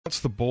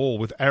It's the ball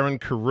with Aaron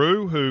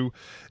Carew, who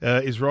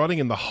is riding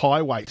in the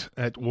high weight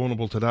at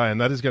Warrnambool today,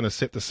 and that is going to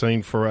set the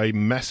scene for a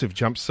massive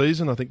jump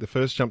season. I think the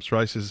first jumps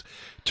race is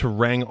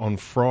Terang on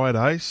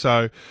Friday,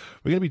 so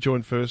we're going to be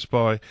joined first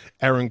by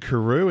Aaron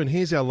Carew, and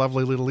here's our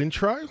lovely little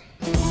intro.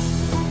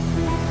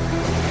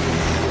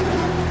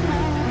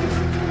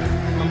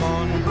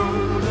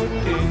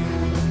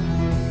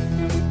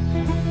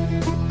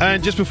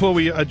 And just before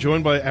we are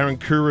joined by Aaron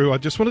Carew, I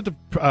just wanted to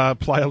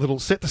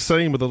set the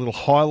scene with a little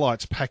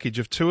highlights package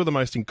of two of the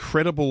most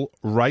incredible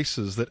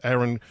races that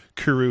Aaron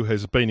Carew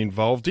has been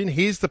involved in.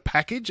 Here's the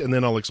package, and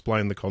then I'll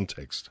explain the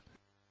context.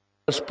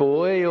 This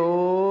boy,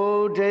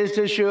 Des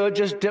de Sure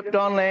just dipped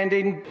on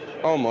landing.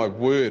 Oh my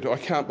word, I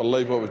can't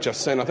believe what we've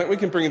just seen. I think we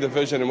can bring the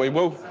vision, and we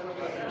will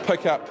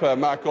pick up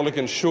Mark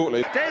Gulligan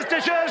shortly. Des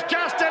de Sure's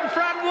just in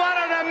front. What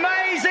an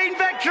amazing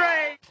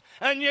victory!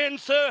 And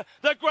Jens, sir,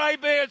 the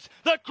greybeards,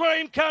 the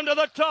cream come to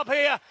the top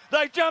here.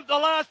 They jump the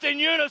last in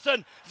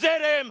unison.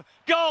 ZM,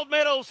 gold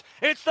medals.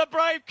 It's the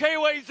brave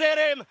Kiwi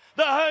ZM,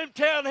 the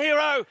hometown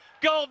hero.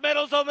 Gold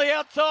medals on the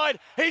outside.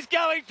 He's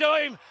going to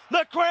him.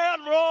 The crowd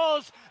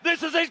roars.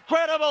 This is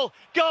incredible.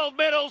 Gold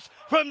medals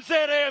from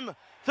ZM.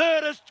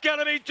 Third is going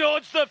to be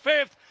George V.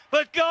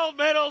 But gold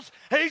medals,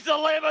 he's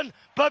 11.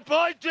 But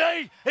by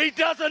gee, he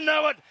doesn't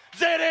know it.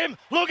 ZM,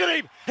 look at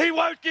him. He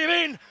won't give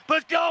in.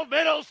 But gold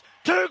medals,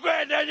 2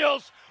 Grand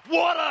Annuals.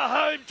 What a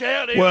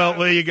hometown hero. Well,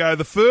 there you go.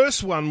 The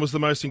first one was the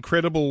most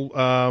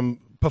incredible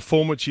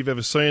performance you've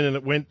ever seen, and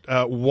it went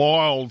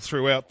wild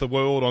throughout the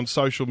world on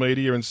social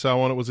media and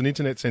so on. It was an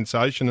internet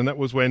sensation, and that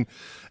was when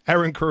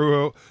Aaron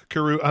Carew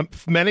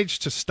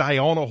managed to stay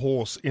on a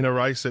horse in a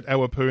race at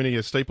Awapuni,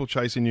 a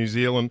steeplechase in New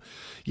Zealand.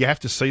 You have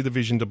to see the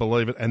vision to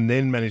believe it, and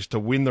then managed to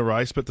win the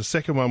race. But the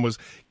second one was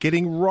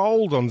getting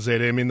rolled on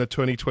ZM in the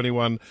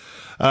 2021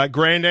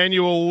 Grand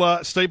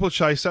Annual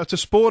steeplechase. So it's a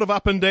sport of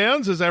up and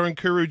downs as Aaron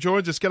Carew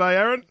joins us. G'day,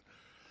 Aaron.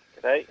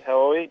 Hey, how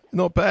are we?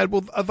 Not bad.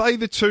 Well, are they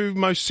the two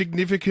most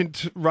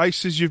significant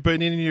races you've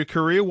been in your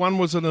career? One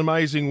was an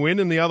amazing win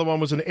and the other one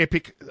was an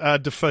epic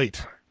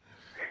defeat.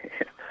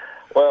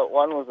 Well,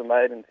 one was a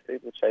maiden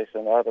steeplechase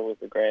and the other was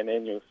the Grand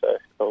Annual, so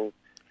it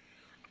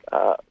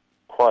was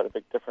quite a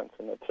big difference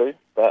in the two.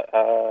 But,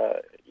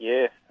 the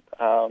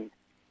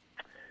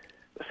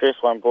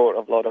first one brought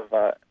a lot of,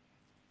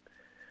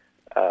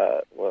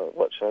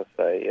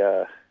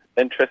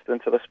 interest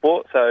into the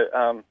sport,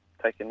 so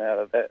taking out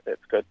of that,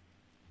 that's good.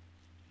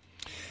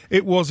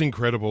 It was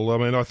incredible. I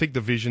mean, I think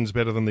the vision's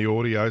better than the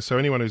audio, so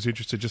anyone who's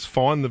interested, just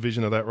find the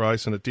vision of that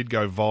race, and it did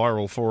go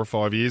viral 4 or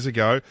 5 years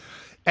ago,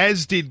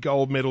 as did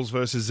gold medals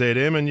versus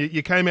ZM, and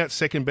you came out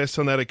second best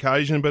on that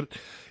occasion, but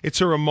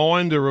it's a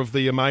reminder of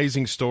the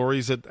amazing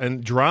stories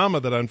and drama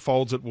that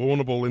unfolds at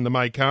Warrnambool in the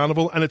May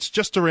Carnival, and it's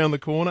just around the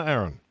corner,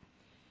 Aaron.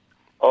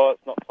 Oh,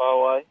 it's not far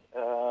away.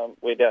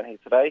 We're down here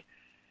today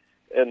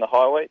in the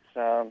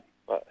highweights,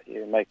 but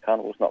May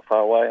Carnival's not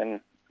far away,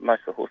 and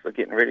most of the horses are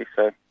getting ready,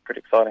 so pretty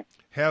exciting.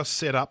 How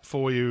set up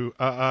for you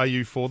are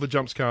you for the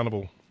Jumps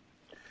Carnival?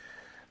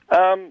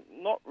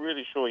 Not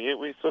really sure yet.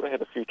 We sort of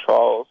had a few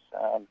trials.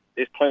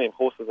 There's plenty of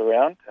horses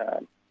around. I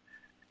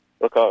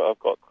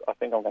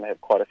think I'm going to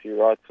have quite a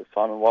few rides for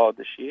Simon Wild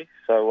this year.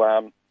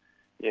 So,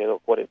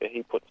 whatever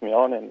he puts me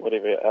on and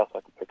whatever else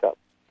I can pick up.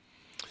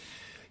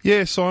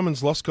 Yeah,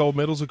 Simon's lost gold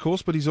medals, of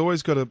course, but he's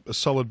always got a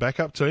solid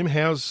backup team.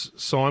 How's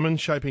Simon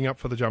shaping up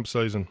for the jump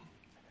season?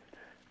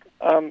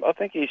 I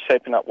think he's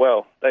shaping up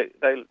well.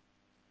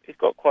 He's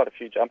got quite a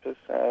few jumpers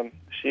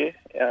this year.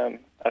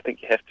 I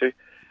think you have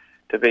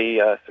to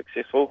be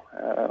successful.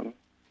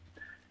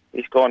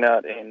 He's gone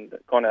out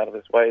of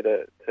his way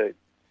to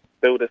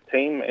build his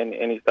team,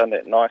 and he's done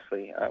that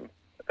nicely.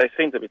 They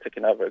seem to be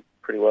ticking over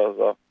pretty well as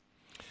well.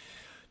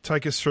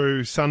 Take us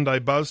through Sunday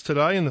Buzz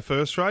today in the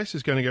first race.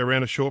 Is going to go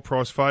around a short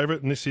price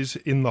favourite, and this is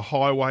in the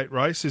high weight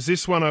race. Is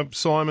this one of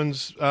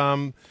Simon's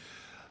main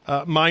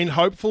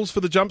hopefuls for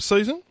the jump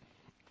season?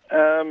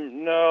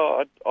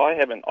 No, I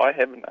haven't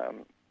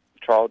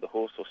trialled the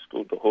horse or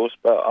schooled the horse,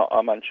 but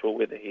I'm unsure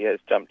whether he has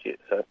jumped yet.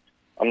 So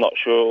I'm not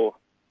sure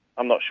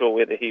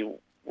whether he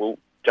will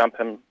jump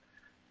him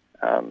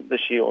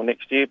this year or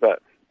next year.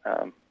 But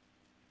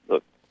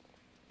look,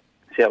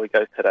 see how he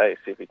goes today.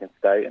 See if he can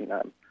stay, and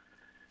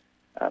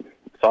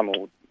Simon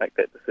will make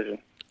that decision.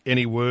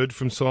 Any word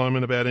from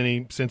Simon about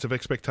any sense of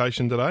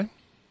expectation today?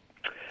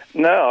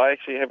 No, I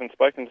actually haven't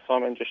spoken to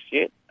Simon just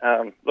yet.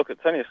 Look,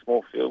 it's only a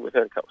small field. We've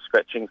had a couple of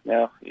scratchings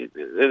now. It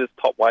is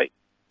top weight,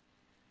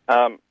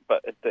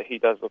 but he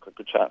does look a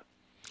good chance.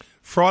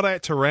 Friday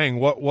at Terang,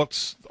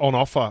 what's on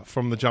offer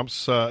from the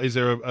jumps? Is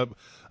there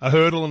a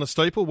hurdle and a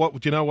steeple? Do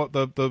you know what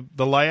the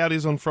layout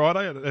is on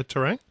Friday at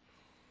Terang?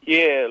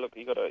 Yeah, look,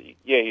 you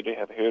do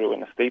have a hurdle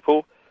and a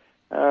steeple.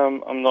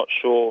 I'm not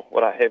sure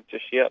what I have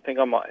just yet. I think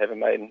I might have a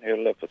maiden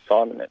hurdle for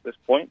Simon at this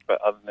point,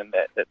 but other than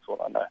that, that's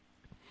all I know.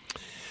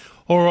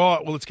 All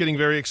right, well, it's getting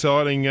very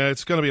exciting.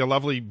 It's going to be a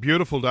lovely,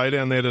 beautiful day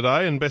down there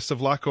today, and best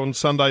of luck on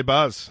Sunday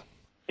Buzz.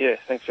 Yeah,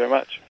 thanks very much.